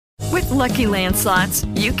Lucky Land Slots,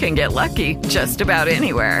 you can get lucky just about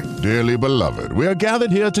anywhere. Dearly beloved, we are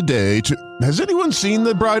gathered here today to... Has anyone seen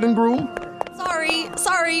the bride and groom?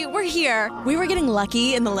 Sorry, we're here. We were getting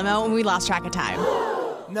lucky in the limo and we lost track of time.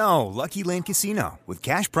 No, Lucky Land Casino, with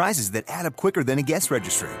cash prizes that add up quicker than a guest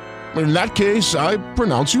registry. In that case, I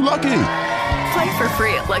pronounce you lucky. Play for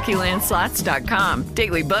free at LuckyLandSlots.com.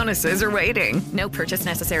 Daily bonuses are waiting. No purchase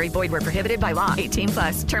necessary. Void where prohibited by law.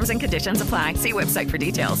 18+. Terms and conditions apply. See website for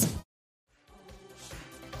details.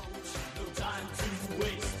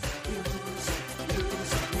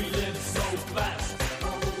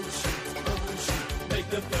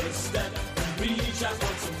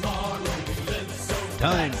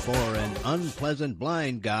 Time for an unpleasant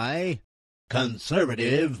blind guy.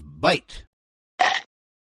 Conservative Bite.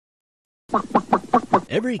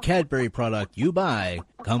 Every Cadbury product you buy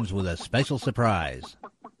comes with a special surprise.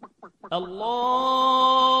 Allahu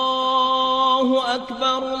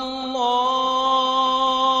Akbar, Allahu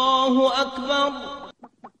Akbar.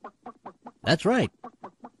 That's right.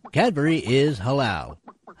 Cadbury is halal.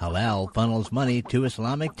 Halal funnels money to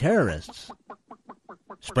Islamic terrorists.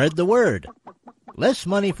 Spread the word. Less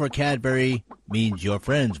money for Cadbury means your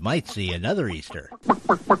friends might see another Easter.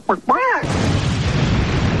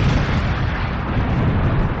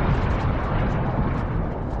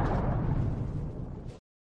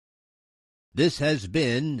 This has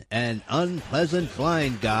been an unpleasant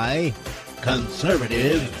blind guy,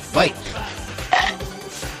 Conservative Fight.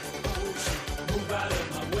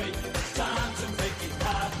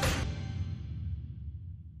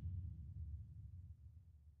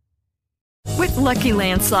 With Lucky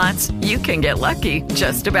Land Slots, you can get lucky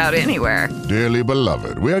just about anywhere. Dearly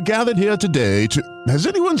beloved, we are gathered here today to... Has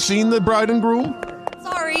anyone seen the bride and groom?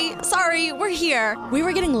 Sorry, we're here. We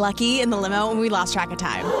were getting lucky in the limo and we lost track of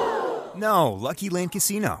time. No, Lucky Land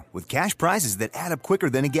Casino, with cash prizes that add up quicker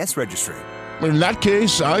than a guest registry. In that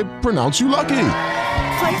case, I pronounce you lucky.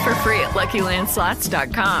 Play for free at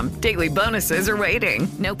LuckyLandSlots.com. Daily bonuses are waiting.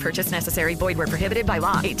 No purchase necessary. Void where prohibited by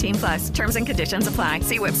law. 18+. Terms and conditions apply.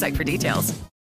 See website for details.